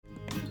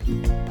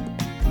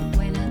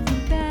When I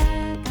think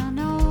back on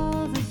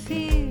all the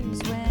fears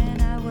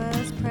when I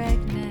was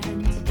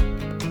pregnant,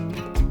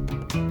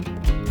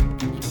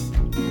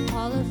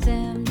 all of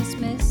them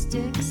dismissed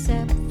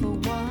except for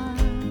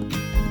one.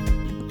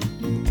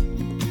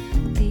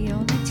 The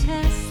only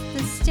test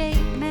the state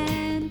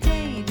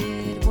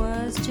mandated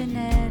was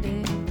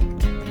genetic.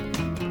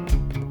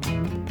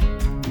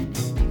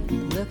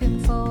 Looking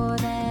for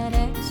that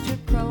extra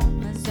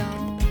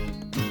chromosome.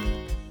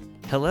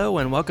 Hello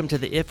and welcome to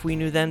the If We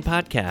Knew Then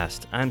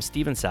podcast. I'm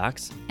Steven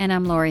Sachs, And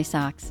I'm Lori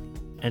Sachs.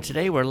 and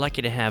today we're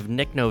lucky to have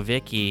Nick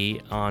Novicki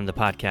on the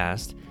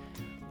podcast.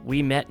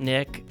 We met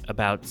Nick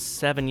about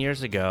 7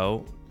 years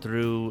ago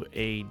through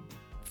a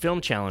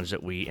film challenge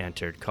that we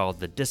entered called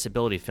the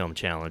Disability Film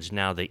Challenge,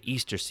 now the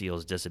Easter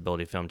Seals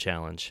Disability Film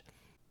Challenge.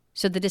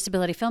 So the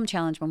Disability Film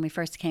Challenge, when we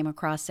first came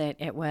across it,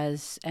 it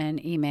was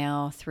an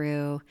email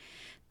through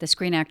the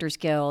Screen Actors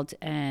Guild,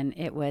 and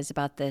it was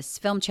about this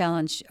film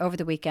challenge over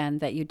the weekend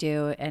that you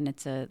do, and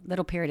it's a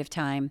little period of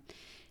time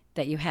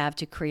that you have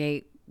to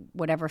create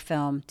whatever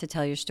film to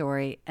tell your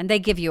story, and they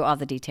give you all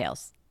the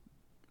details,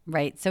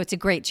 right? So it's a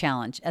great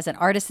challenge. As an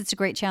artist, it's a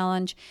great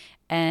challenge,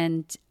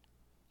 and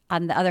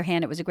on the other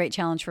hand, it was a great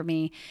challenge for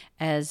me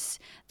as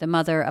the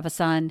mother of a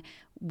son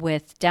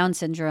with Down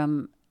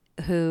syndrome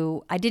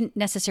who I didn't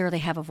necessarily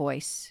have a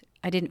voice.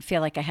 I didn't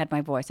feel like I had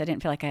my voice. I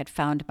didn't feel like I had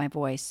found my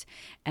voice.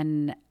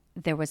 And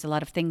there was a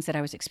lot of things that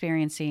I was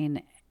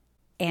experiencing.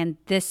 And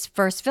this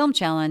first film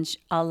challenge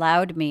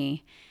allowed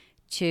me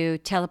to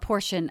tell a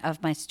portion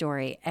of my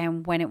story.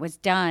 And when it was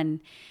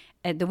done,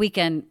 the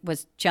weekend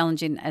was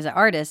challenging as an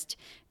artist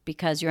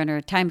because you're under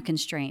a time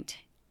constraint.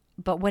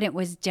 But when it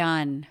was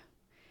done,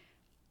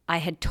 I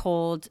had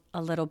told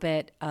a little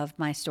bit of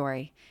my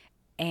story.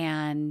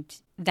 And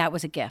that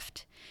was a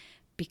gift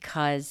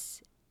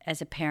because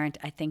as a parent,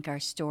 I think our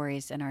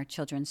stories and our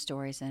children's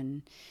stories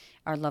and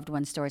our loved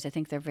ones' stories, I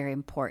think they're very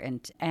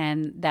important.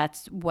 And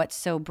that's what's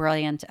so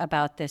brilliant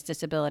about this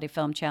Disability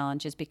Film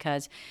Challenge is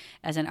because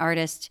as an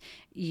artist,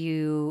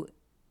 you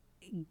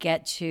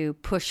get to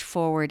push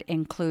forward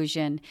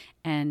inclusion,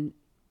 and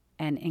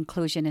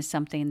inclusion is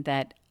something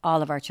that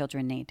all of our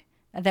children need,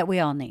 that we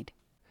all need.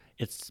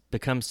 It's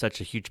become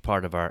such a huge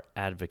part of our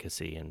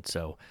advocacy, and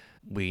so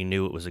we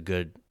knew it was a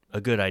good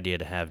idea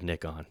to have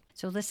Nick on.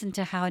 So listen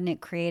to how Nick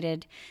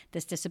created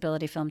this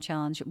Disability Film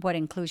Challenge, what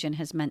inclusion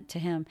has meant to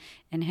him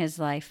in his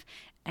life,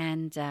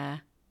 and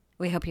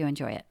we hope you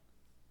enjoy it.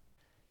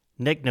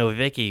 Nick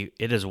Novicki,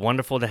 it is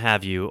wonderful to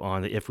have you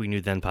on the If We Knew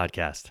Then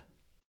podcast.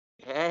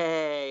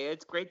 Hey,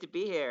 it's great to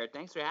be here.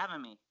 Thanks for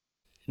having me.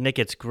 Nick,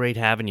 it's great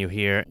having you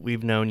here.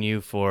 We've known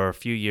you for a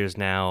few years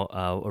now.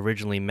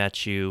 Originally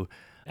met you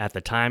at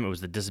the time, it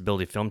was the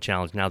Disability Film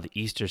Challenge, now the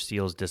Easter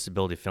Seals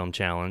Disability Film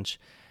Challenge,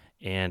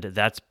 and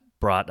that's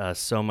brought us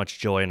so much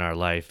joy in our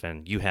life,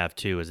 and you have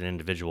too as an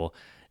individual,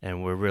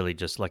 and we're really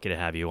just lucky to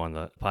have you on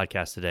the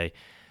podcast today.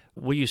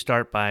 Will you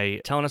start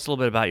by telling us a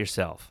little bit about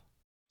yourself?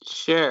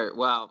 Sure.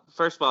 Well,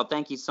 first of all,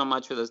 thank you so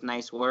much for those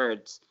nice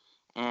words.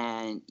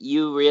 And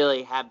you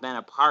really have been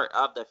a part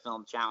of the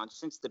film challenge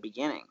since the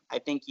beginning. I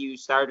think you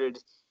started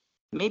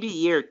maybe a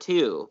year or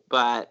two,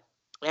 but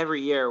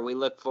every year we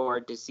look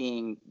forward to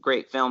seeing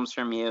great films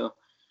from you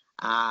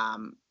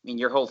and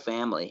your whole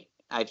family.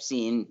 I've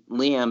seen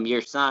Liam,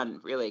 your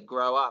son, really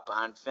grow up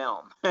on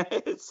film.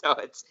 So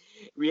it's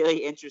really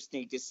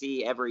interesting to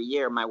see every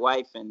year my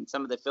wife and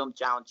some of the film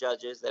challenge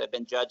judges that have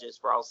been judges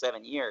for all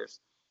 7 years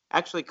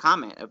actually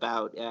comment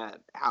about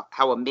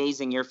how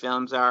amazing your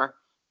films are,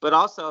 but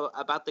also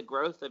about the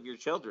growth of your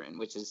children,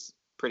 which is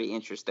pretty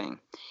interesting.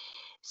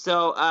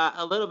 So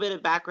a little bit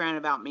of background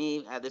about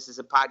me. This is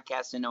a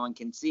podcast and no one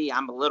can see.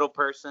 I'm a little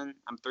person.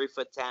 I'm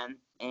 3'10",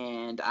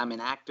 and I'm an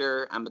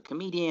actor. I'm a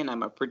comedian.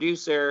 I'm a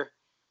producer.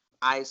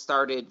 I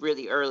started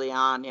really early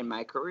on in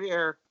my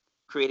career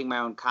creating my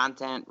own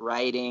content,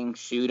 writing,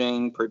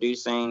 shooting,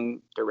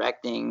 producing,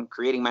 directing,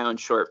 creating my own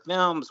short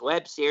films,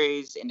 web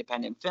series,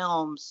 independent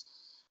films,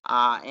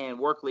 and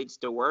work leads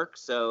to work.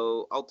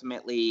 So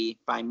ultimately,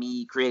 by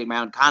me creating my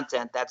own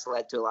content, that's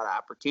led to a lot of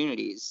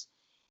opportunities.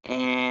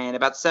 And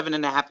about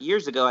 7.5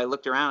 years ago, I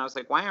looked around. I was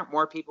like, why aren't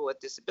more people with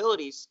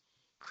disabilities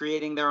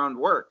creating their own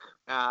work,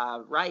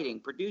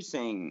 writing,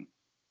 producing,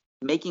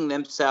 making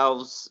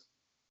themselves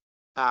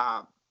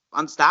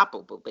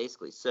unstoppable,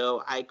 basically.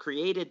 So I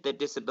created the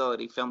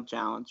Disability Film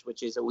Challenge,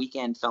 which is a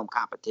weekend film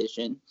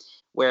competition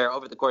where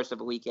over the course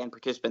of a weekend,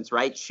 participants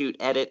write, shoot,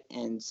 edit,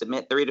 and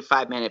submit 3 to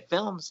 5 minute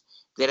films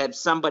that have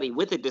somebody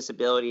with a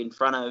disability in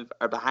front of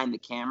or behind the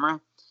camera.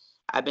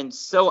 I've been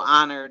so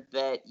honored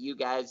that you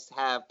guys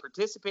have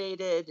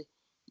participated.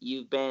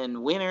 You've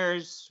been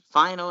winners,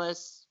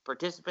 finalists,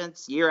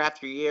 participants year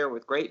after year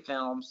with great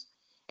films.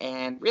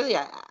 And really,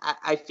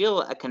 I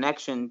feel a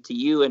connection to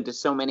you and to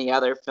so many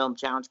other film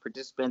challenge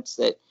participants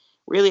that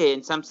really,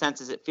 in some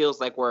senses, it feels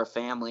like we're a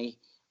family.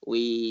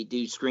 We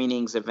do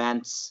screenings,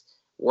 events,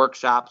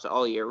 workshops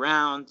all year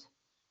round.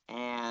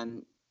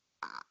 And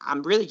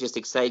I'm really just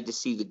excited to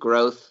see the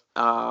growth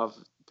of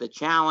the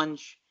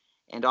challenge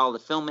and all the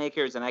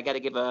filmmakers. And I got to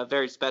give a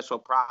very special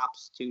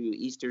props to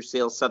Easter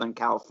Seals Southern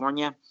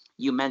California.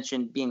 You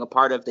mentioned being a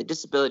part of the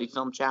Disability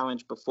Film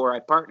Challenge before I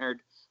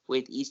partnered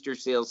with Easter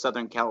Seals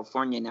Southern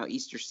California. Now,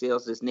 Easter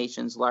Seals is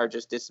nation's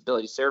largest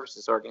disability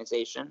services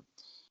organization,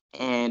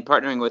 and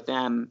partnering with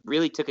them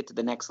really took it to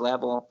the next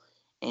level.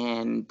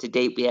 And to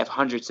date, we have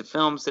hundreds of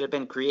films that have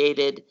been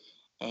created.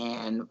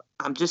 And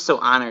I'm just so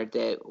honored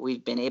that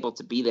we've been able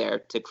to be there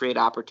to create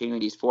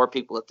opportunities for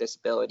people with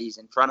disabilities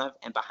in front of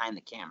and behind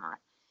the camera.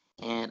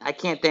 And I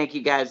can't thank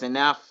you guys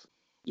enough.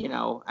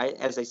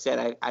 As I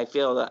said, I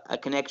feel a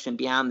connection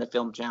beyond the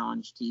film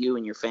challenge to you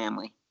and your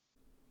family.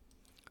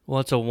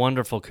 Well, it's a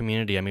wonderful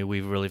community. I mean,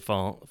 we've really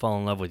fallen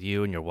in love with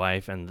you and your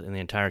wife and the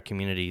entire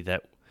community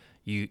that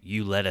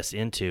you led us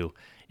into.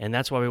 And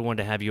that's why we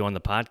wanted to have you on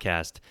the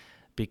podcast,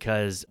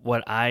 because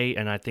what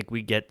I think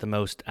we get the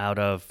most out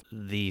of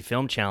the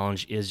film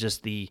challenge is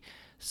just the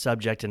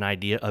subject and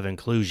idea of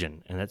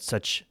inclusion. And that's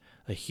such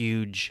a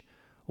huge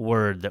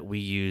word that we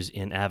use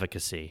in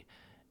advocacy.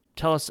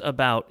 Tell us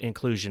about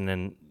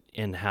inclusion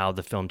and how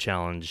the film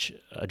challenge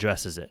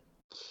addresses it.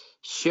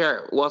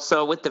 Sure. Well,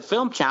 so with the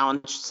film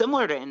challenge,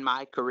 similar to in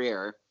my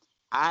career,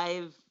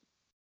 I've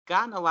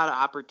gotten a lot of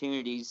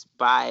opportunities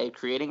by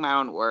creating my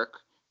own work,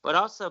 but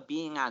also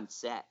being on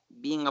set,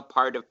 being a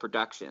part of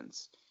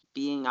productions.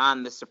 Being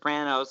on The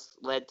Sopranos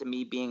led to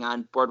me being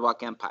on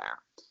Boardwalk Empire.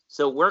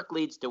 So work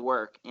leads to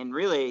work. And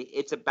really,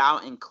 it's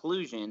about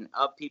inclusion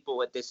of people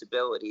with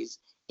disabilities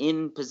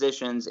in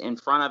positions in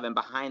front of and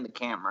behind the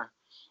camera.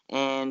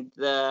 And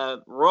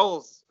the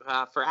roles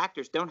for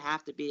actors don't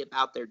have to be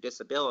about their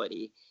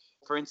disability.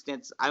 For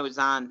instance, I was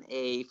on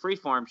a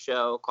freeform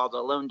show called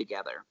Alone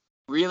Together.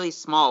 Really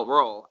small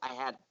role. I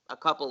had a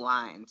couple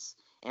lines,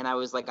 and I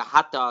was like a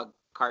hot dog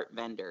cart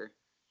vendor.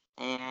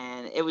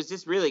 And it was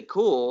just really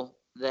cool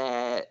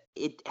that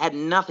it had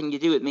nothing to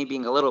do with me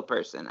being a little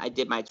person. I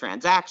did my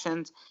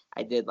transactions,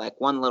 I did like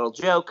one little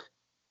joke,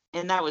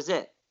 and that was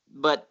it.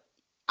 But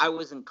I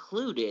was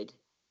included,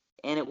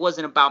 and it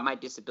wasn't about my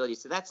disability.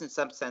 So that's in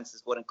some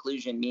senses what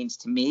inclusion means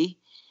to me.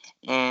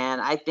 And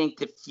I think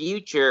the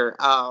future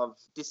of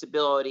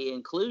disability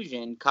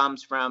inclusion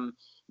comes from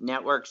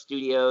network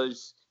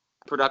studios,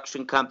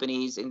 production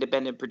companies,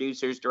 independent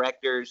producers,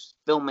 directors,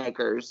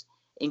 filmmakers,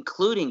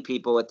 including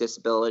people with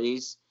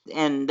disabilities.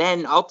 And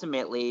then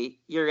ultimately,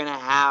 you're going to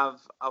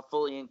have a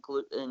fully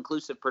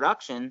inclusive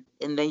production,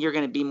 and then you're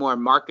going to be more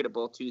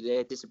marketable to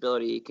the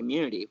disability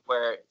community,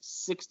 where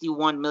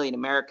 61 million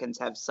Americans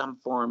have some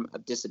form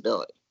of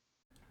disability.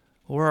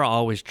 We're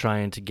always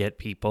trying to get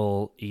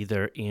people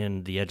either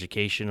in the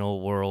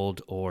educational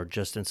world or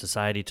just in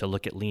society to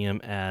look at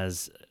Liam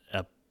as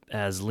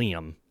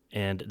Liam,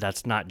 and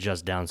that's not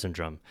just Down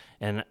syndrome.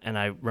 And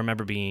I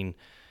remember being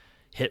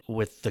hit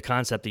with the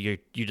concept that you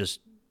just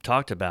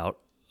talked about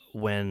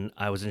when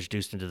I was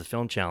introduced into the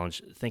film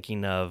challenge,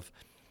 thinking of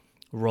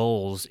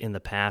roles in the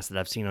past that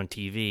I've seen on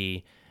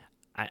TV.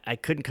 I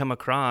couldn't come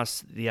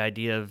across the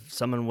idea of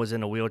someone was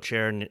in a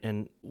wheelchair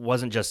and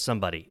wasn't just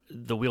somebody.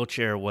 The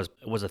wheelchair was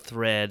a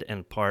thread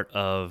and part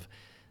of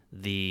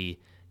the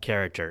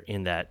character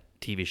in that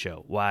TV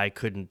show. Why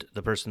couldn't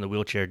the person in the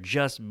wheelchair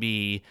just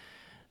be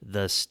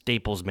the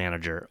Staples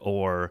manager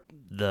or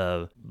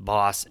the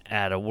boss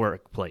at a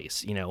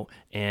workplace,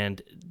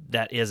 and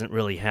that isn't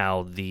really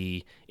how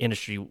the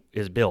industry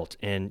is built,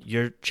 and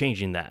you're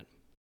changing that.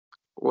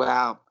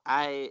 Wow,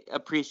 I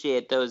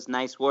appreciate those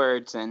nice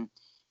words. And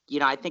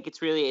I think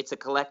it's a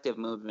collective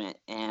movement,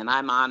 and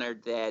I'm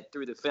honored that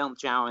through the film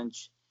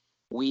challenge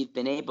we've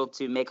been able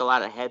to make a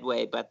lot of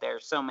headway. But there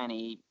are so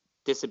many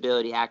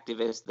disability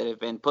activists that have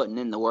been putting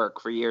in the work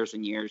for years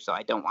and years, so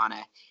I don't want to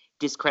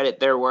discredit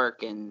their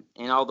work and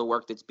all the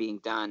work that's being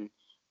done.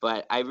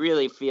 But I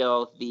really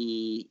feel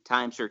the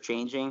times are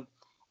changing,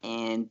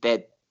 and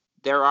that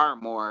there are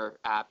more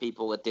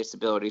people with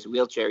disabilities,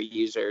 wheelchair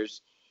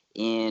users,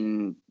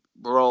 in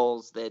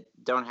roles that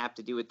don't have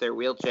to do with their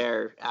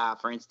wheelchair.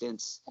 For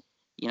instance,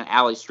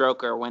 Ali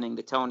Stroker winning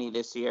the Tony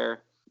this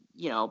year.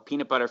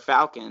 Peanut Butter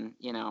Falcon.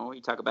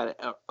 You talk about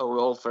a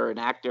role for an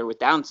actor with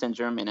Down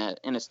syndrome in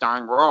a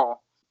starring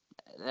role.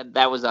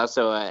 That was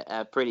also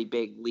a pretty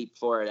big leap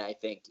forward, I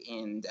think,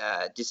 in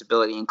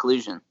disability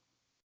inclusion.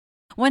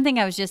 One thing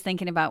I was just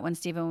thinking about when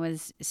Stephen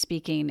was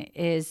speaking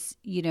is,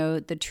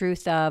 the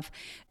truth of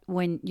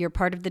when you're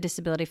part of the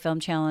Disability Film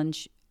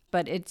Challenge,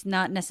 but it's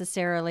not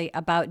necessarily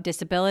about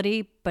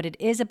disability, but it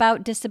is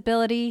about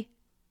disability,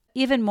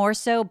 even more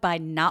so by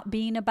not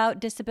being about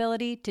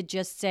disability, to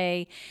just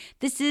say,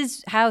 this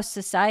is how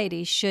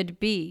society should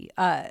be.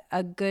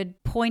 A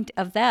good point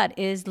of that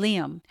is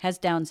Liam has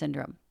Down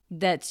syndrome.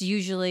 That's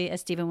usually,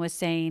 as Stephen was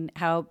saying,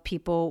 how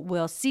people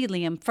will see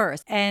Liam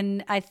first.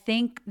 And I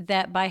think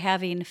that by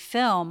having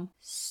film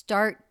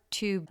start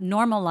to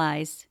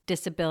normalize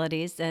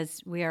disabilities,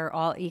 as we are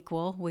all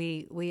equal,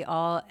 we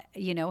all,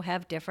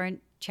 have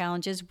different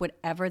challenges,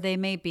 whatever they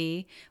may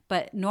be,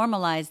 but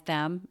normalize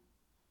them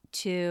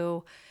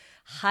to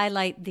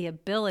highlight the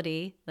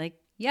ability, like,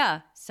 yeah,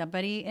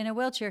 somebody in a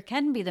wheelchair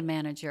can be the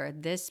manager.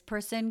 This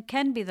person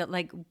can be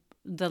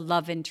the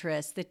love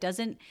interest. It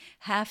doesn't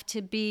have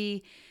to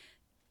be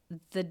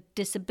the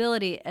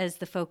disability as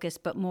the focus,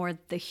 but more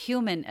the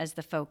human as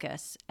the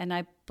focus. And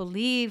I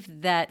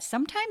believe that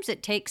sometimes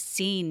it takes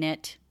seeing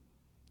it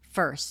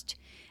first.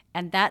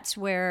 And that's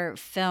where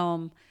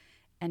film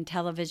and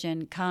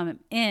television come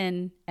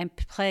in and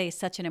play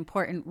such an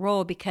important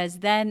role, because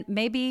then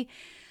maybe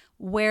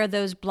where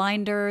those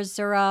blinders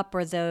are up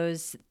or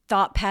those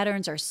thought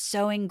patterns are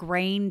so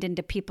ingrained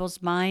into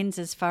people's minds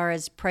as far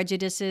as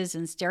prejudices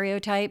and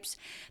stereotypes,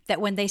 that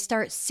when they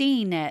start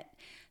seeing it,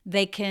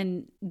 they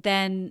can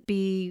then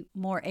be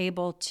more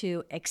able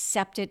to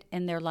accept it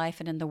in their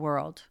life and in the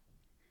world.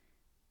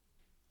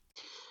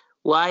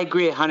 Well, I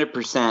agree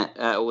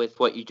 100% with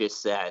what you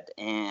just said.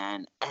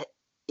 And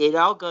it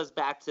all goes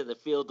back to the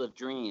field of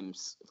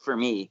dreams for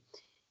me.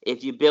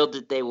 If you build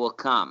it, they will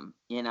come.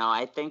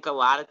 I think a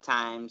lot of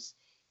times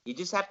you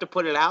just have to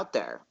put it out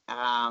there.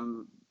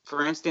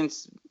 For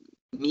instance,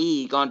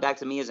 going back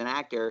to me as an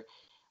actor,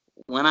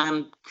 when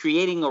I'm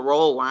creating a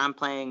role where I'm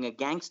playing a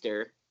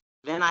gangster,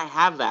 then I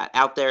have that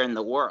out there in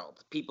the world.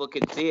 People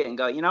could see it and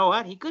go, you know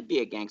what? He could be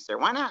a gangster.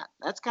 Why not?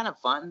 That's kind of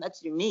fun.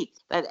 That's unique.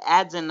 That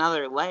adds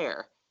another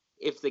layer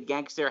if the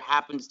gangster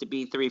happens to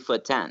be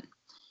 3'10".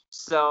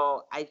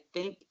 So I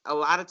think a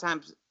lot of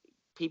times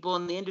people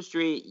in the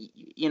industry,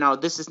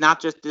 this is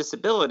not just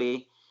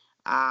disability.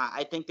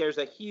 I think there's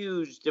a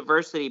huge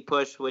diversity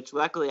push, which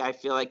luckily I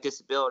feel like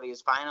disability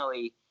is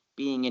finally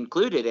being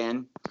included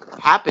in,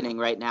 happening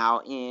right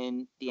now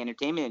in the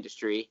entertainment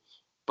industry.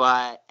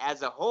 But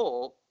as a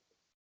whole,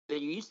 there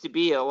used to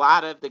be a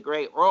lot of the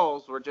great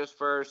roles were just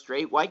for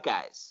straight white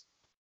guys.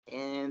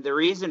 And the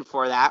reason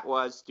for that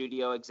was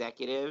studio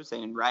executives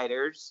and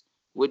writers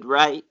would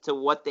write to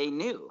what they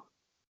knew,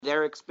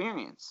 their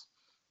experience.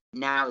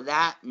 Now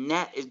that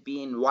net is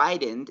being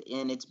widened,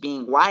 and it's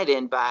being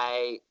widened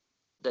by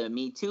the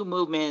Me Too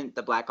movement,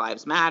 the Black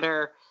Lives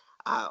Matter,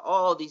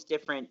 all these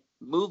different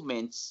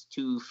movements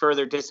to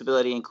further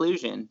disability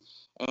inclusion.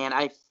 And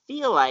I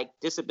feel like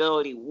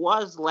disability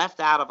was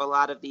left out of a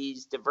lot of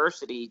these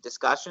diversity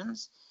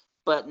discussions,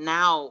 but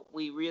now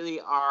we really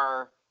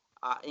are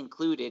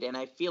included. And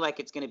I feel like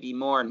it's going to be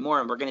more and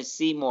more, and we're going to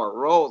see more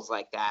roles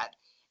like that.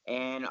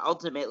 And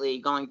ultimately,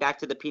 going back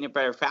to the Peanut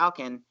Butter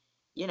Falcon,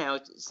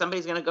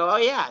 somebody's going to go, oh,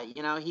 yeah,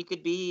 he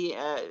could be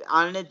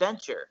on an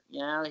adventure.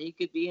 He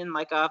could be in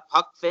like a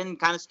Huck Finn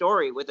kind of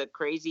story with a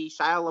crazy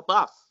Shia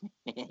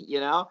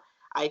LaBeouf.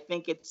 I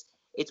think it's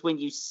when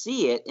you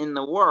see it in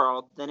the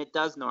world, then it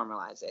does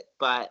normalize it.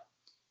 But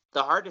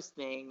the hardest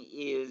thing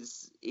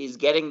is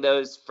getting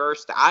those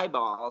first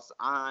eyeballs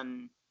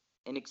on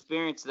an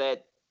experience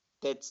that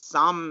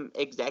some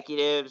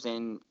executives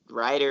and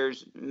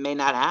writers may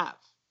not have.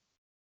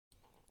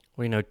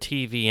 Well,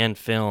 TV and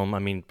film,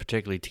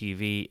 particularly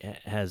TV,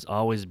 has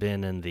always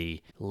been in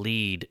the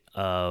lead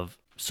of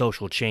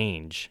social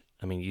change.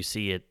 You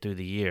see it through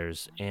the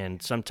years,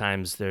 and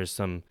sometimes there's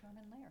some...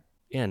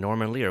 Yeah,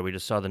 Norman Lear. We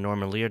just saw the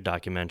Norman Lear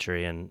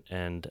documentary,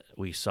 and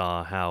we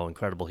saw how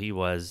incredible he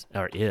was,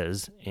 or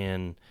is,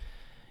 in...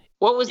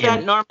 What was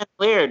that Norman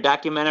Lear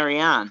documentary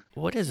on?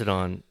 What is it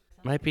on?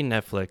 Might be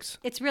Netflix.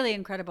 It's really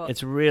incredible.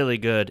 It's really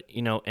good,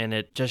 and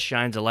it just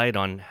shines a light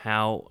on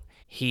how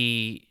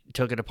he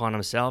took it upon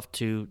himself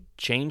to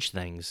change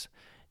things,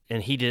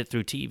 and he did it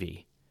through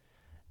TV.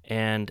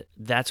 And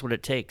that's what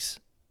it takes,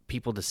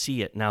 people to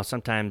see it. Now,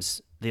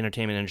 sometimes the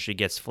entertainment industry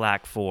gets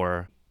flack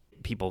for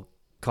people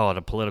call it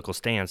a political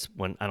stance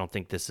when I don't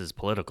think this is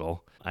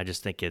political. I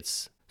just think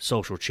it's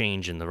social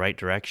change in the right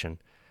direction.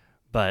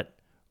 But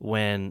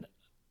when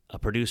a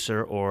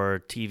producer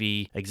or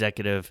TV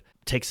executive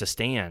takes a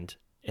stand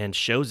and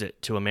shows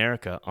it to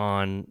America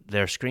on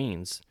their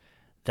screens,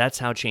 that's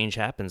how change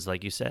happens.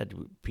 Like you said,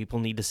 people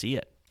need to see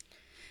it.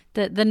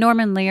 The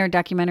Norman Lear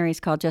documentary is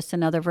called Just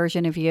Another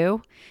Version of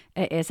You.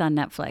 It is on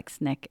Netflix,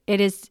 Nick.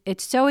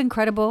 It's so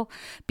incredible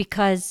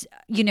because,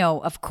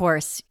 of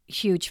course,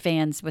 huge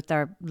fans with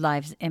our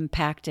lives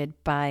impacted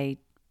by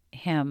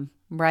him,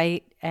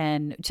 right?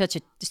 And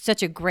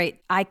such a great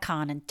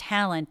icon and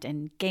talent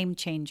and game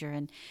changer.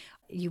 And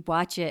you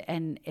watch it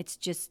and it's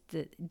just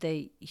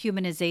the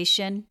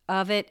humanization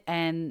of it,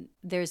 and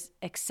there's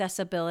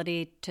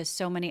accessibility to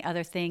so many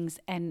other things,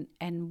 and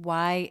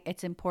why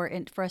it's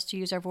important for us to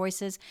use our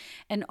voices,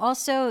 and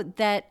also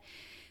that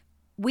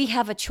we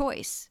have a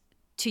choice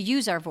to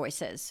use our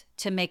voices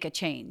to make a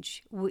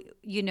change.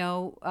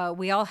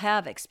 We all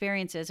have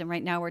experiences, and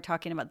right now we're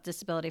talking about the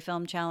Disability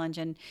Film Challenge,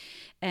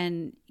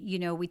 and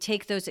we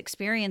take those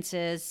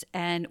experiences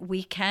and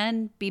we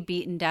can be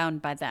beaten down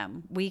by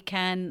them. We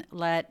can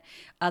let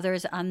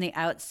others on the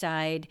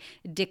outside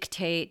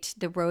dictate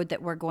the road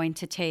that we're going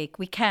to take.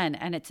 We can,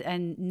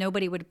 and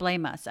nobody would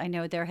blame us. I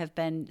know there have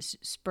been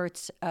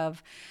spurts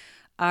of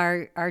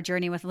our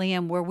journey with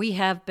Liam where we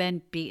have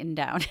been beaten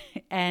down,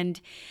 and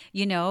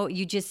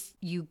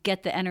you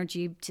get the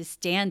energy to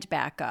stand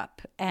back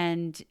up,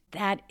 and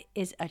that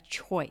is a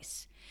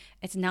choice.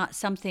 It's not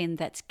something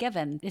that's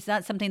given. It's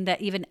not something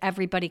that even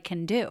everybody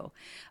can do.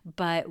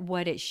 But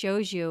what it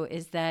shows you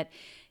is that,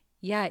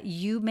 yeah,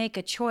 you make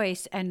a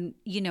choice, and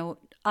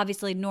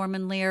Obviously,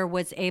 Norman Lear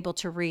was able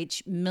to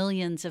reach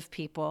millions of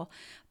people,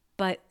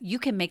 but you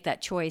can make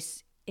that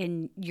choice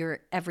in your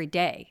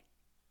everyday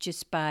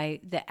just by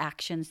the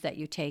actions that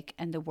you take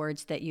and the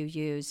words that you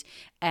use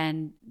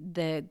and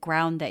the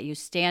ground that you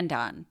stand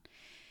on.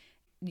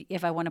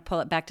 If I want to pull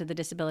it back to the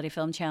Disability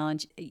Film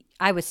Challenge,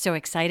 I was so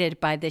excited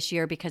by this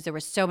year because there were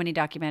so many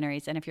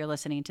documentaries. And if you're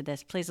listening to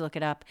this, please look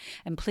it up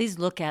and please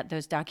look at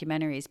those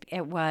documentaries.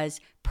 It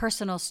was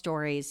personal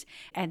stories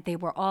and they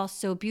were all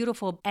so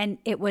beautiful. And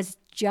it was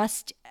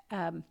just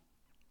an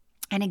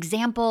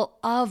example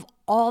of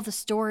all the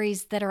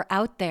stories that are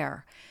out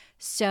there.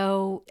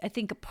 So I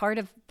think a part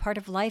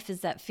of life is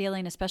that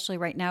feeling, especially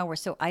right now, we're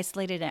so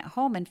isolated at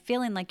home and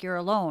feeling like you're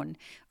alone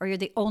or you're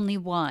the only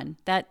one.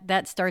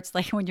 That starts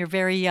like when you're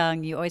very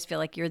young. You always feel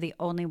like you're the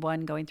only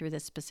one going through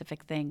this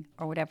specific thing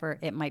or whatever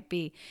it might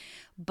be.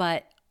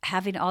 But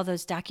having all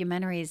those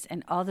documentaries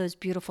and all those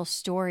beautiful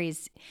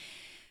stories,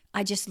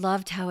 I just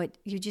loved how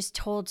you just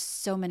told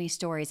so many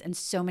stories and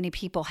so many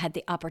people had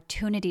the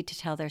opportunity to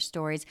tell their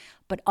stories,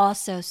 but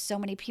also so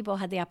many people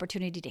had the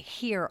opportunity to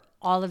hear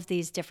all of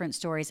these different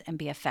stories and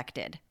be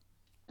affected.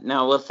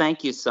 No, well,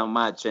 thank you so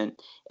much. And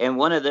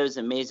one of those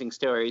amazing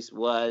stories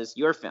was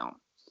your film.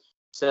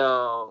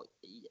 So,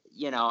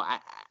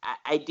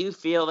 I do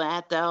feel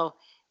that though,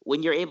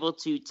 when you're able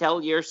to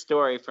tell your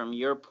story from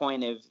your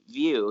point of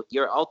view,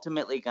 you're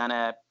ultimately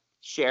gonna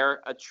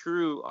share a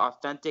true,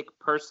 authentic,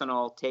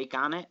 personal take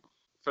on it.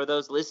 For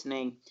those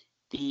listening,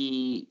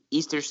 the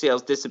Easter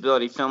Seals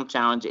Disability Film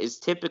Challenge is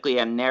typically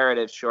a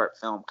narrative short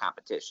film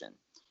competition.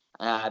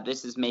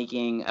 This is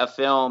making a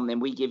film, and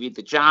we give you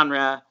the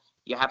genre.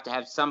 You have to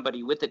have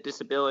somebody with a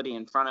disability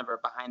in front of or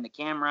behind the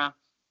camera.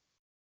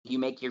 You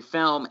make your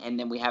film, and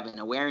then we have an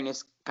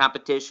awareness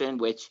competition,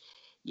 which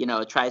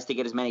tries to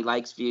get as many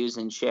likes, views,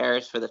 and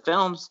shares for the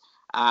films.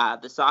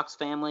 The Sox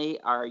family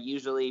are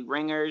usually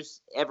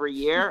ringers every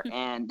year,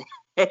 and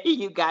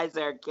you guys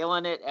are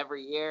killing it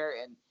every year,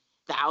 and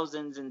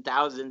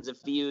thousands of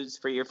views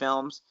for your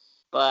films.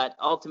 But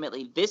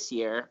ultimately, this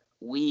year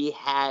we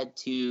had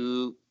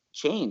to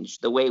change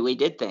the way we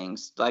did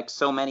things. Like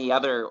so many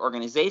other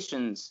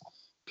organizations,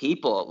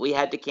 people, we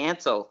had to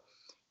cancel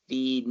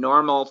the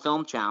normal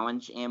film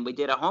challenge, and we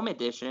did a home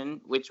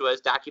edition, which was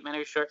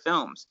documentary short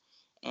films.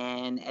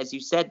 And as you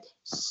said,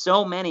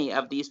 so many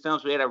of these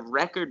films, we had a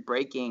record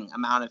breaking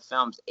amount of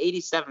films,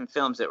 87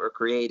 films that were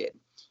created.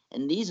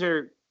 And these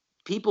are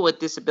people with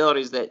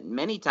disabilities that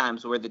many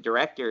times were the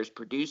directors,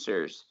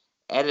 producers,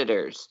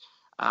 editors,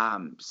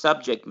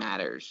 subject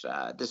matters.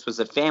 This was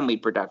a family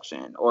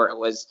production, or it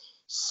was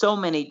so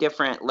many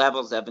different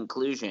levels of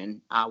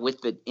inclusion with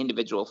the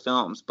individual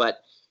films. But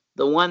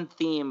the one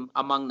theme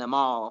among them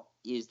all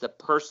is the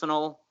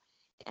personal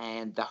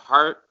and the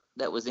heart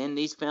that was in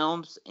these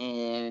films.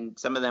 And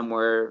some of them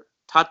were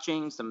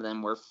touching, some of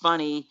them were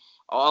funny.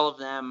 All of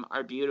them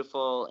are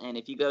beautiful. And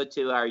if you go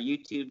to our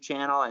YouTube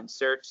channel and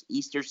search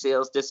Easter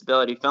Seals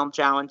Disability Film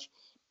Challenge,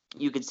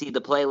 you can see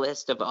the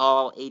playlist of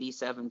all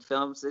 87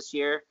 films this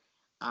year.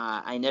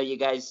 I know you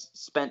guys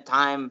spent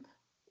time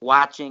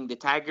watching The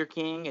Tiger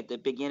King at the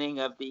beginning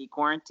of the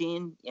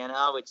quarantine,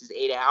 which is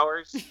 8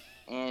 hours.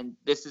 And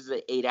this is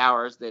the 8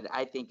 hours that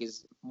I think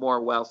is more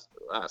well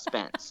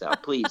spent. So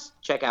please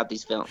check out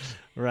these films.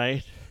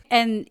 Right.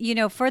 And,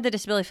 for the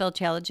Disability Film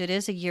Challenge, it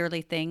is a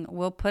yearly thing.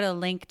 We'll put a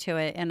link to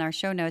it in our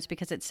show notes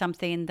because it's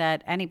something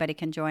that anybody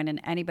can join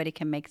and anybody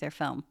can make their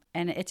film.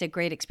 And it's a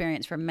great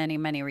experience for many,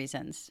 many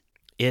reasons.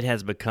 It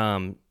has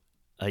become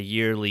a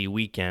yearly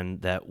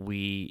weekend that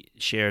we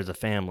share as a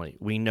family.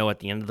 We know at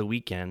the end of the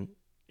weekend,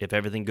 if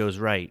everything goes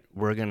right,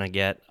 we're going to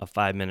get a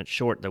 5-minute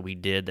short that we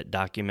did that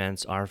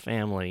documents our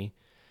family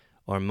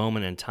or a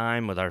moment in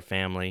time with our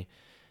family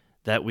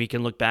that we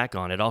can look back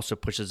on. It also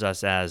pushes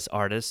us as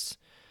artists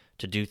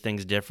to do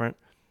things different.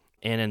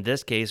 And in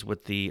this case,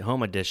 with the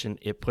home edition,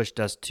 it pushed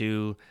us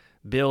to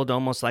build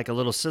almost like a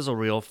little sizzle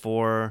reel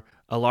for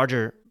a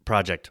larger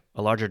project,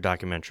 a larger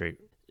documentary.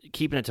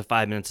 Keeping it to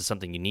 5 minutes is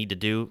something you need to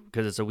do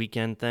because it's a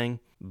weekend thing,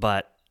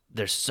 but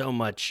there's so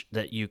much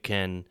that you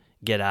can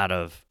get out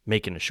of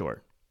making a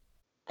short.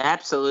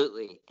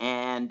 Absolutely.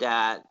 And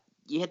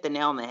you hit the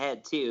nail on the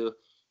head, too.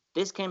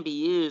 This can be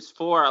used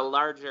for a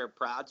larger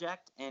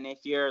project. And if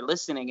you're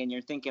listening and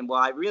you're thinking, well,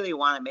 I really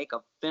want to make a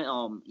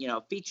film,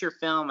 feature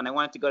film, and I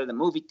want it to go to the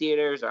movie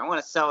theaters, or I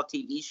want to sell a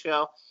TV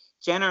show,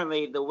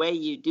 generally the way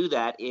you do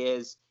that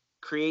is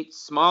create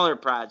smaller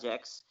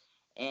projects,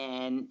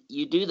 and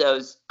you do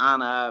those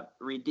on a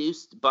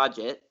reduced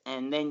budget,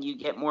 and then you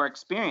get more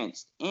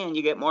experience and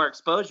you get more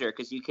exposure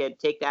because you could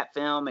take that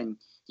film and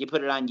you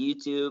put it on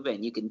YouTube,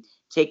 and you can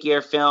take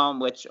your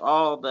film, which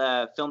all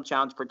the film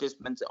challenge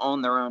participants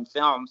own their own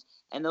films,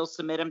 and they'll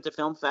submit them to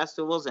film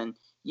festivals. And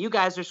you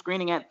guys are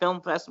screening at film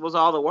festivals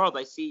all the world.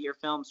 I see your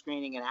film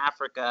screening in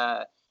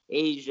Africa,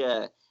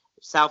 Asia,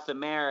 South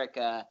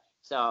America.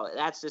 So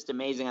that's just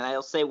amazing. And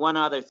I'll say one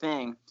other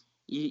thing.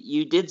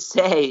 You did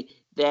say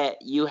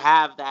that you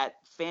have that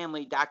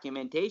family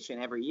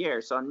documentation every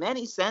year. So in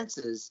many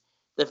senses,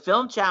 the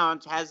film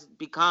challenge has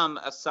become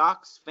a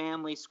Sox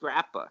family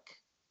scrapbook.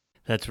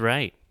 That's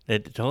right.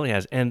 It totally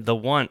has. And the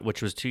one,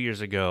 which was 2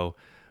 years ago,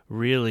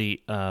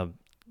 really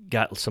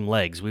got some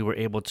legs. We were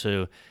able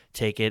to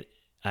take it.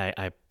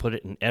 I put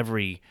it in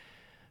every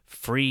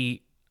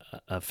free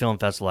film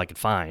festival I could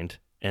find,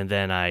 and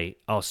then I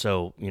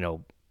also,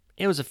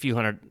 it was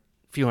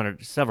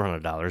several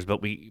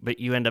 $100, but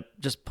you end up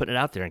just putting it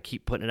out there and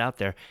keep putting it out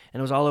there, and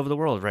it was all over the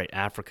world. Right,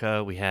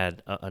 Africa. We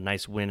had a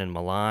nice win in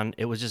Milan.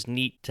 It was just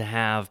neat to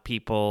have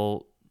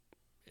people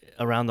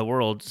around the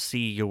world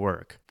see your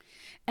work.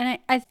 And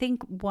I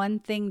think one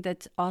thing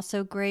that's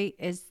also great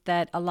is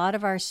that a lot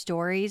of our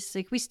stories,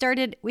 like we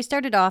started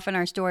off and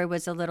our story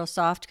was a little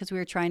soft because we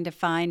were trying to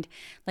find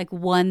like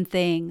one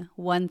thing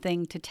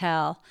to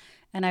tell.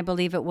 And I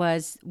believe it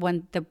was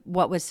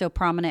what was so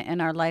prominent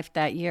in our life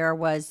that year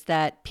was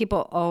that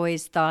people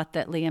always thought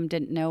that Liam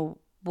didn't know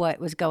what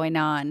was going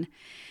on.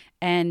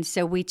 And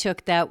so we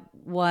took that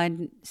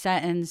one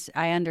sentence,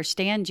 "I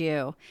understand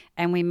you,"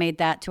 and we made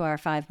that to our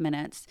 5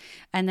 minutes.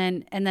 And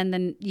then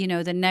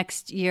the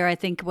next year I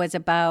think was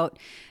about,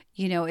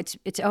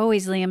 it's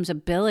always Liam's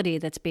ability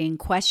that's being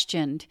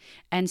questioned.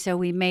 And so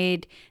we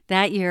made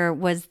that year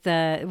was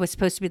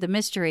supposed to be the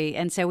mystery.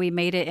 And so we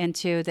made it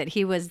into that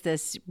he was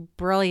this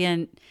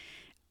brilliant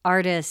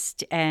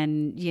artist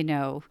and,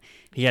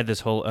 he had this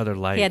whole other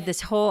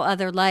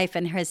life.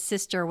 And his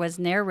sister was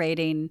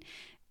narrating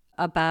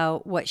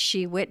about what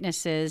she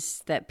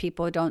witnesses, that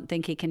people don't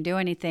think he can do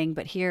anything,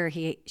 but here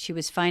she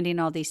was finding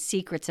all these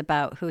secrets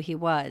about who he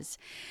was.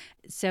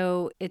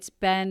 So it's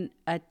been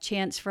a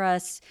chance for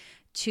us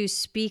to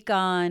speak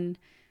on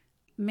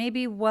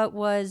maybe what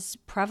was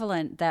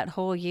prevalent that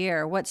whole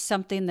year, what's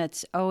something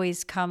that's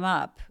always come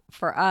up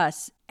for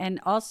us.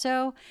 And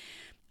also,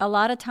 a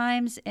lot of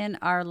times in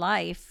our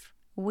life,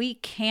 we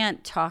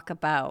can't talk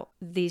about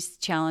these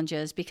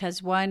challenges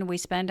because, one, we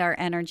spend our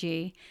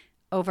energy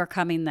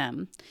overcoming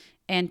them.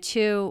 And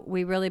two,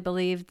 we really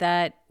believe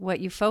that what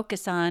you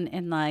focus on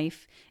in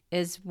life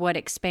is what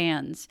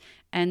expands.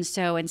 And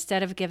so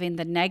instead of giving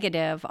the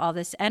negative all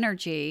this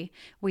energy,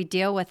 we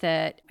deal with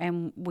it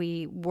and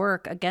we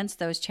work against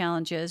those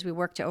challenges. We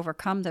work to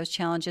overcome those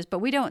challenges, but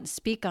we don't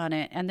speak on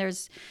it. And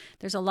there's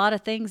a lot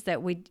of things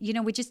that we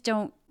just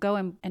don't go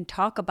and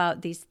talk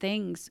about these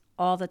things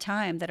all the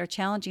time that are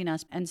challenging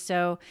us. And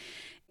so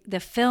the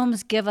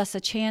films give us a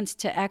chance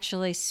to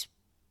actually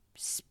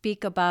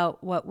speak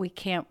about what we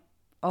can't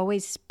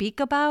always speak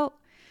about,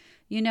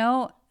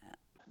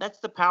 That's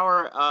the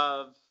power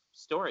of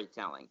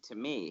storytelling to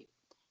me,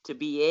 to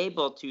be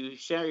able to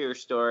share your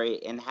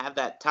story and have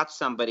that touch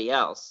somebody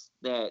else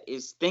that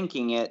is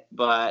thinking it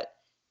but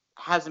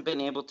hasn't been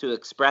able to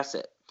express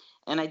it.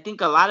 And I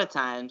think a lot of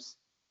times,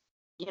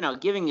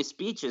 giving a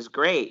speech is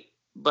great,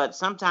 but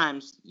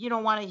sometimes you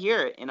don't want to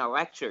hear it in a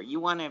lecture.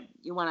 You want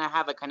to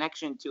have a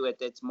connection to it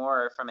that's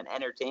more from an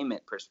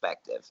entertainment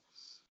perspective,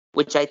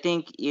 which I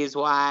think is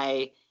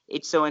why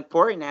it's so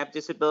important to have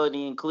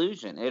disability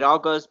inclusion. It all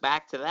goes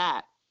back to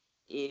that.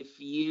 If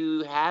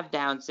you have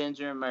Down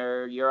syndrome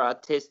or you're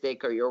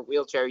autistic or you're a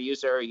wheelchair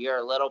user or you're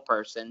a little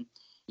person,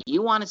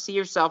 you want to see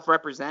yourself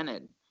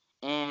represented.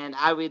 And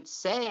I would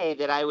say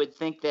that I would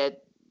think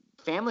that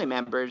family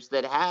members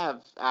that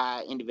have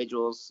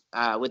individuals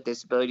with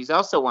disabilities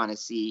also want to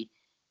see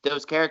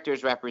those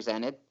characters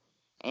represented.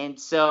 And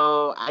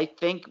so I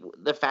think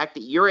the fact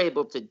that you're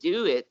able to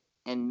do it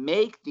and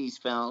make these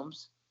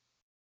films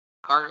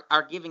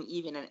are giving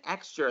even an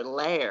extra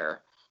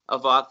layer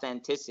of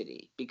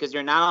authenticity, because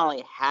you're not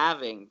only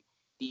having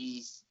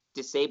these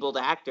disabled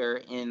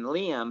actor in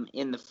Liam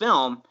in the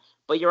film,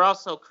 but you're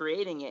also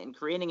creating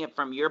it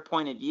from your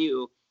point of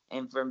view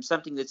and from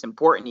something that's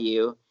important to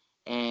you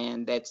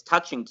and that's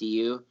touching to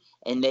you,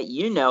 and that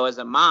as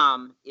a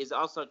mom is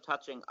also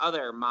touching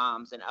other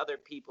moms and other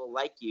people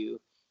like you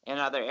in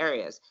other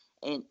areas.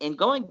 And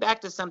going back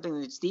to something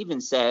that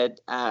Stephen said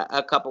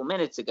a couple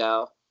minutes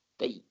ago,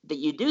 that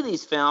you do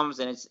these films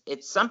and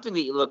it's something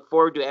that you look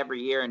forward to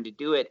every year, and to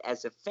do it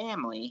as a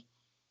family,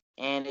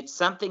 and it's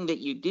something that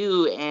you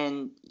do,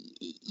 and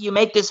you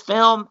make this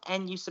film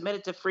and you submit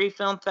it to free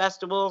film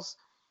festivals.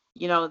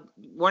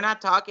 We're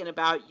not talking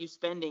about you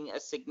spending a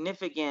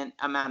significant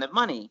amount of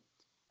money.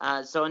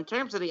 So in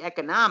terms of the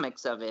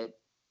economics of it,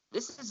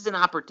 this is an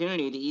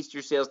opportunity, the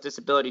Easter Seals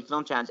Disability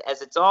Film Challenge,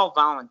 as it's all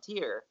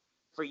volunteer,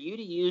 for you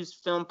to use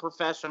film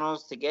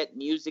professionals to get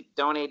music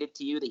donated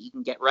to you that you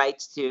can get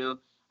rights to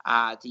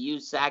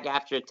use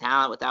SAG-AFTRA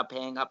talent without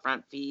paying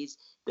upfront fees.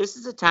 This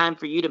is a time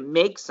for you to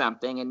make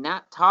something and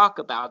not talk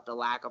about the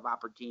lack of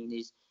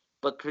opportunities,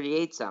 but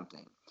create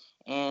something.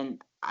 And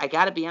I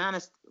got to be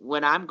honest,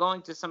 when I'm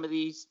going to some of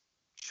these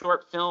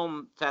short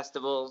film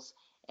festivals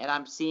and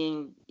I'm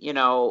seeing,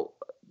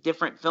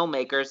 different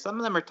filmmakers, some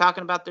of them are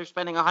talking about they're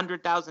spending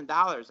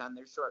 $100,000 on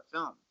their short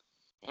film.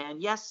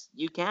 And yes,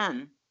 you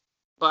can,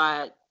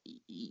 but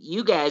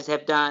you guys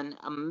have done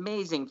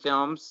amazing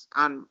films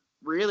on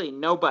really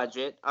no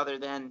budget other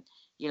than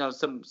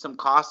some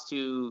cost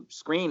to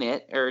screen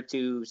it or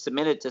to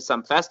submit it to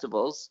some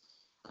festivals.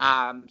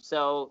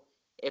 So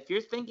if you're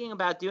thinking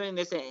about doing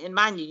this, and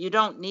mind you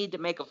don't need to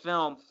make a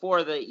film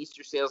for the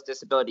Easter Seals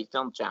Disability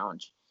Film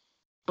Challenge.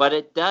 but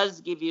it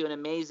does give you an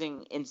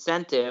amazing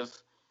incentive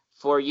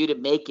for you to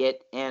make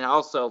it and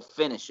also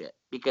finish it.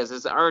 Because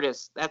as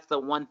artists, that's the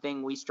one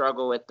thing we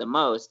struggle with the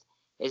most,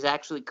 is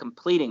actually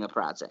completing a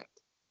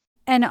project.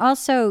 And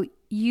also,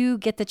 you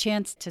get the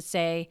chance to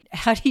say,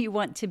 how do you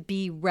want to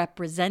be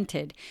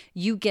represented?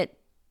 You get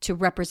to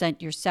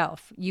represent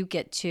yourself. You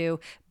get to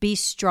be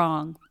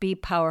strong, be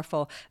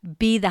powerful,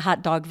 be the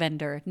hot dog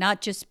vendor,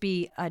 not just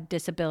be a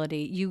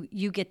disability.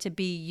 You get to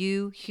be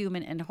you,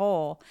 human and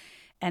whole.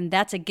 And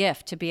that's a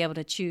gift, to be able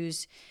to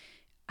choose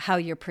how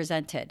you're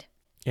presented.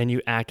 And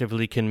you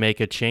actively can make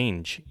a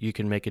change. You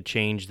can make a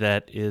change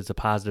that is a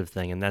positive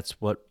thing. And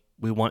that's what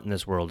we want in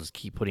this world, is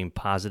keep putting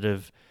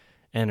positive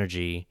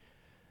energy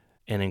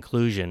and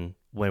inclusion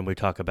when we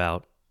talk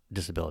about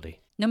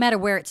disability. No matter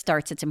where it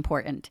starts, it's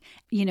important.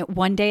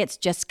 One day it's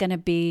just going to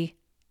be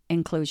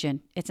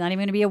inclusion. It's not even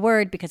going to be a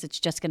word, because it's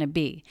just going to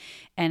be.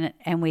 And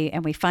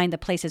we find the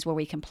places where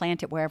we can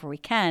plant it wherever we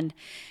can.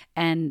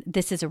 And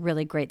this is a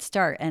really great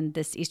start. And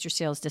this Easter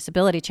Seals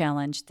Disability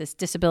Challenge, this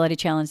disability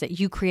challenge that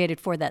you created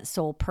for that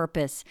sole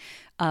purpose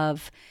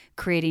of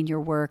creating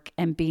your work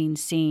and being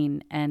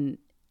seen. And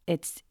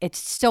it's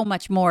so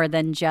much more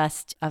than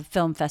just a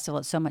film festival.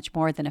 It's so much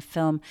more than a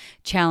film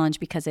challenge,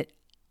 because it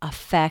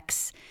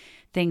affects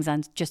things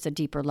on just a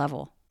deeper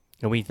level.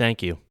 And we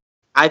thank you.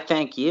 I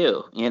thank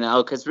you,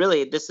 because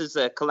really this is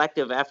a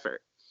collective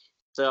effort.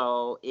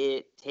 So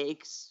it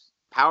takes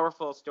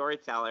powerful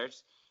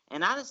storytellers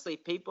and honestly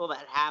people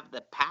that have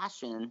the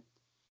passion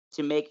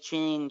to make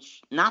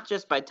change, not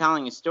just by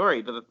telling a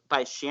story, but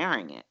by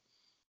sharing it.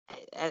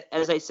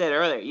 As I said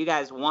earlier, you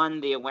guys won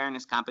the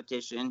awareness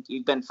competition.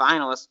 You've been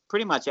finalists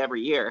pretty much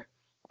every year.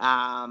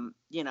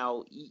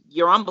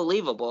 You're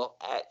unbelievable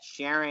at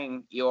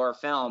sharing your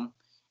film.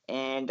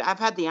 And I've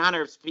had the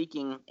honor of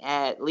speaking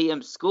at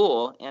Liam's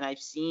school, and I've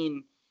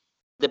seen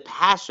the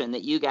passion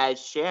that you guys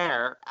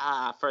share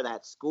for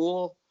that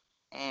school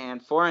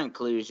and for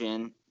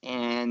inclusion.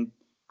 And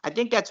I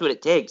think that's what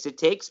it takes. It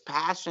takes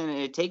passion, and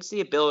it takes the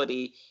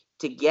ability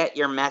to get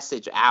your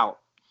message out.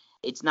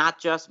 It's not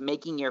just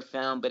making your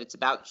film, but it's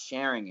about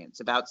sharing it. It's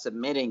about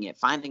submitting it,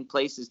 finding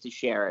places to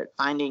share it,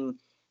 finding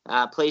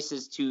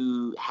places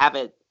to have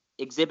it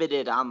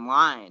exhibited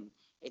online.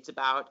 It's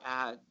about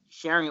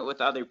sharing it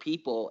with other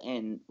people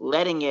and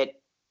letting it,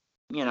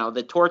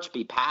 the torch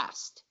be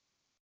passed.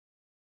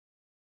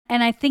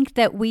 And I think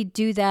that we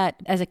do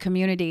that as a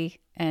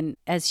community and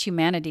as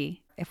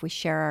humanity, if we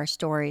share our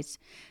stories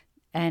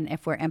and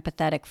if we're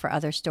empathetic for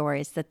other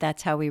stories,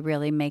 that's how we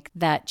really make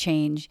that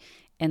change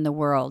in the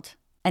world.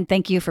 And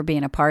thank you for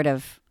being a part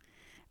of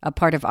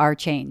our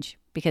change,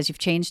 because you've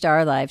changed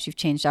our lives, you've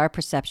changed our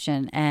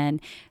perception, and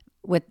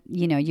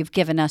you've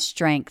given us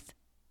strength.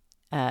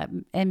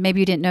 And maybe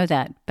you didn't know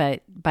that,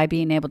 but by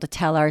being able to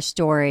tell our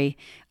story,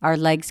 our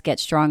legs get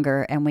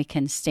stronger and we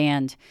can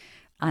stand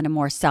on a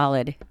more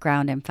solid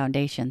ground and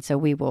foundation. So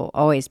we will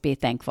always be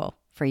thankful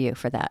for you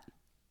for that.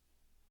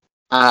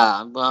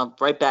 Well,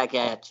 right back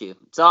at you.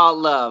 It's all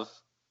love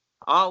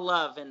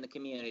in the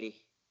community.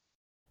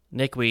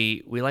 Nick,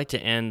 we like to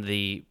end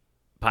the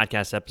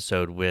podcast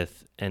episode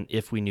with an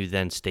 "if we knew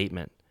then"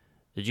 statement.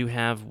 Did you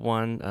have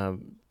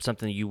one,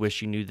 something you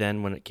wish you knew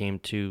then when it came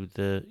to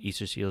the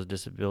Easter Seals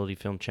Disability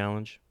Film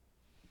Challenge?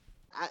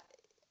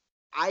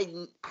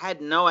 I had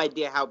no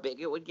idea how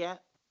big it would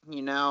get,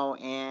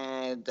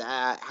 and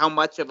how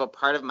much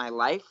of my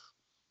life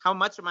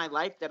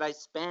that I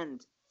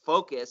spend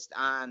focused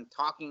on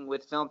talking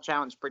with Film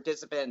Challenge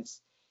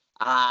participants,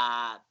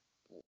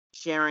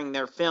 sharing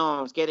their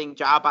films, getting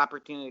job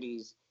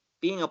opportunities,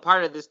 being a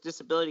part of this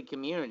disability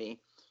community.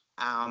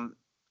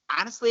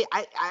 Honestly,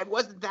 I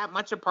wasn't that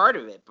much a part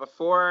of it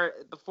before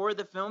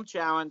the film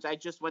challenge. I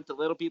just went to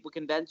little people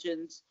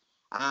conventions,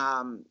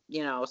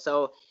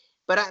 so,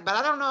 but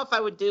I don't know if I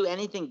would do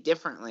anything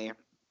differently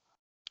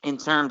in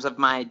terms of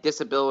my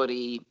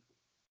disability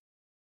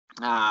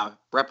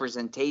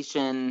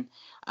representation.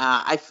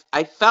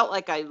 I felt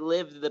like I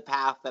lived the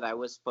path that I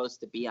was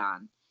supposed to be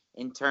on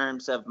in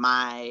terms of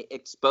my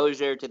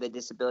exposure to the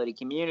disability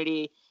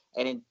community,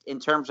 and in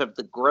terms of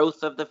the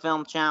growth of the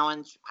film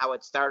challenge, how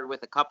it started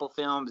with a couple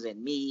films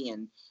and me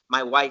and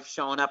my wife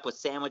showing up with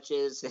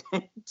sandwiches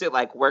to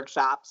like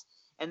workshops,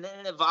 and then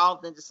it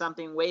evolved into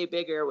something way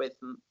bigger with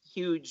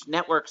huge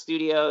network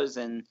studios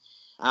and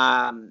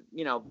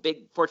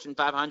big Fortune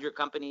 500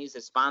 companies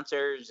as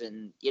sponsors,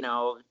 and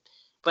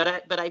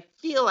but I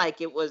feel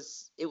like it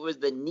was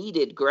the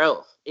needed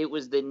growth. It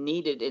was the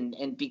needed,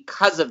 and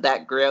because of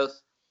that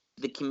growth,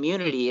 the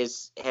community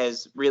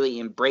has really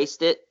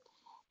embraced it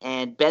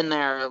and been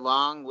there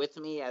along with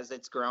me as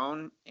it's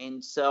grown.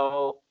 And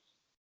so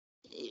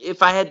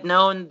if I had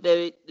known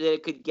that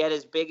it could get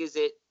as big as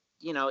it,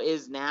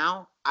 is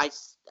now, I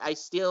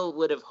still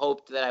would have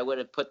hoped that I would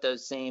have put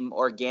those same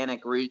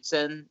organic roots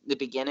in the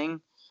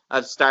beginning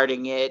of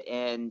starting it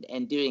and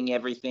doing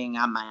everything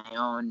on my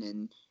own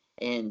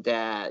and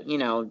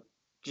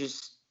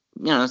just,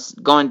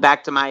 going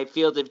back to my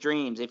field of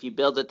dreams. If you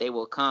build it, they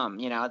will come.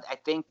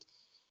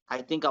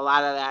 I think a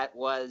lot of that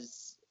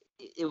was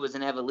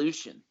an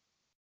evolution.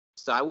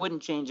 So I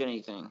wouldn't change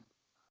anything.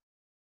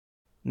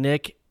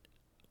 Nick,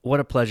 what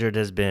a pleasure it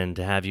has been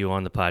to have you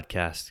on the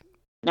podcast.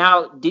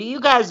 Now, do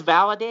you guys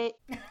validate?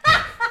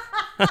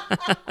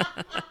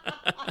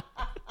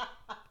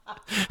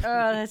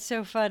 Oh, that's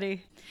so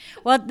funny.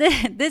 Well,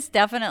 this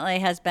definitely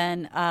has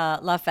been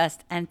Love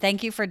Fest, and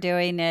thank you for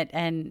doing it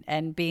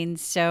and being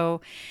so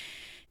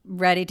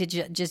ready to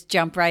just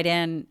jump right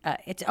in.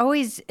 It's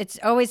always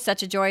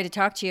such a joy to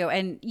talk to you,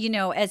 and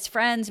as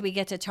friends, we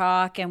get to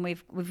talk, and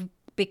we've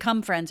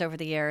become friends over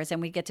the years,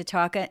 and we get to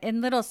talk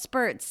in little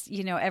spurts,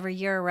 every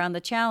year around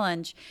the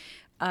challenge.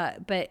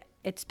 But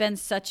it's been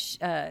such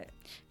a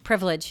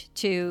privilege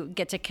to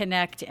get to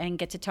connect and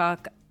get to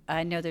talk.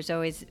 I know there's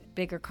always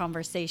bigger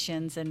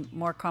conversations and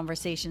more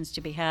conversations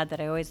to be had that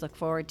I always look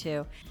forward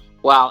to.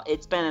 Well,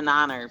 it's been an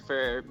honor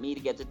for me to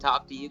get to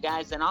talk to you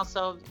guys. And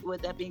also,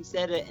 with that being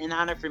said, an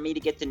honor for me to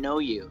get to know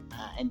you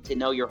and to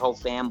know your whole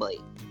family.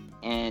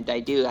 And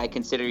I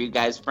consider you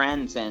guys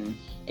friends and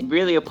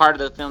really a part of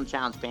the Film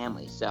Challenge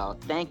family. So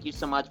thank you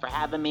so much for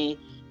having me,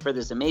 for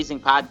this amazing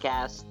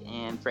podcast,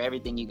 and for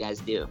everything you guys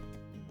do.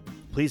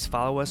 Please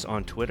follow us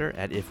on Twitter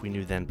at If We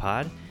Knew Then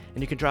Pod,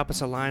 and you can drop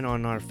us a line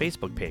on our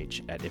Facebook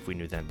page at If We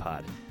Knew Then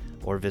Pod,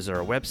 or visit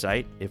our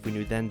website,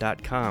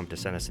 ifweknewthen.com, to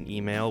send us an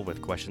email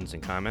with questions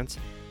and comments.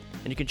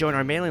 And you can join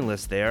our mailing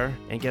list there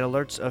and get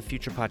alerts of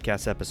future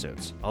podcast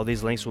episodes. All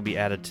these links will be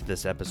added to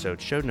this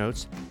episode's show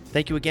notes.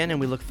 Thank you again, and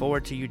we look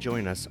forward to you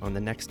joining us on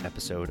the next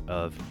episode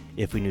of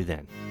If We Knew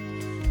Then.